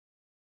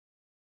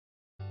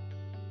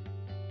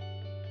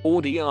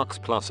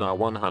AudiArcs Plus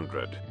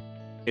R100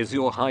 is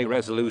your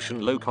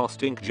high-resolution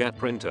low-cost inkjet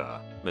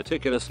printer,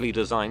 meticulously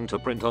designed to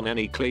print on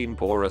any clean,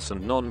 porous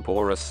and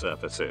non-porous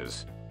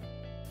surfaces,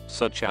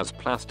 such as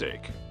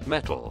plastic,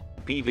 metal,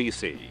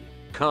 PVC,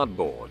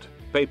 cardboard,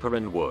 paper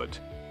and wood.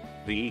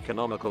 The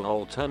economical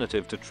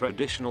alternative to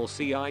traditional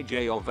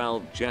CIJ or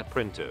valve jet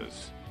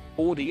printers.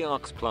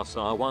 AudiArcs Plus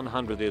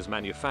R100 is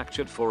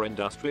manufactured for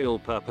industrial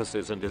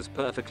purposes and is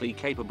perfectly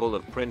capable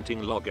of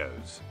printing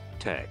logos,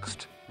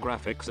 text,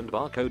 graphics and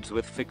barcodes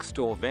with fixed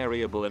or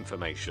variable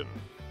information.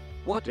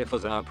 What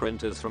differs our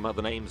printers from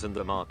other names in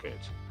the market?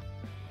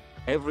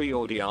 Every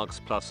AudiArcs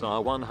Plus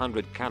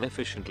R100 can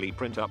efficiently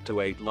print up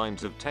to 8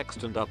 lines of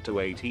text and up to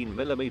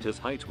 18mm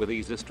height with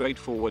easy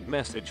straightforward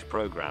message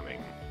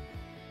programming.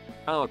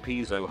 Our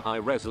piezo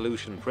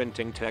high-resolution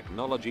printing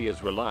technology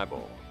is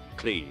reliable,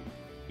 clean,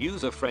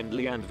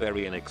 user-friendly and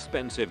very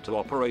inexpensive to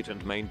operate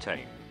and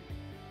maintain.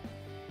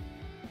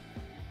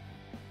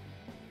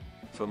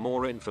 For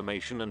more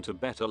information and to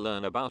better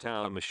learn about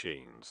our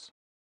machines,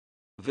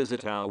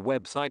 visit our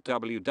website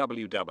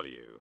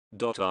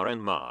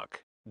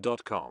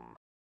www.rnmark.com.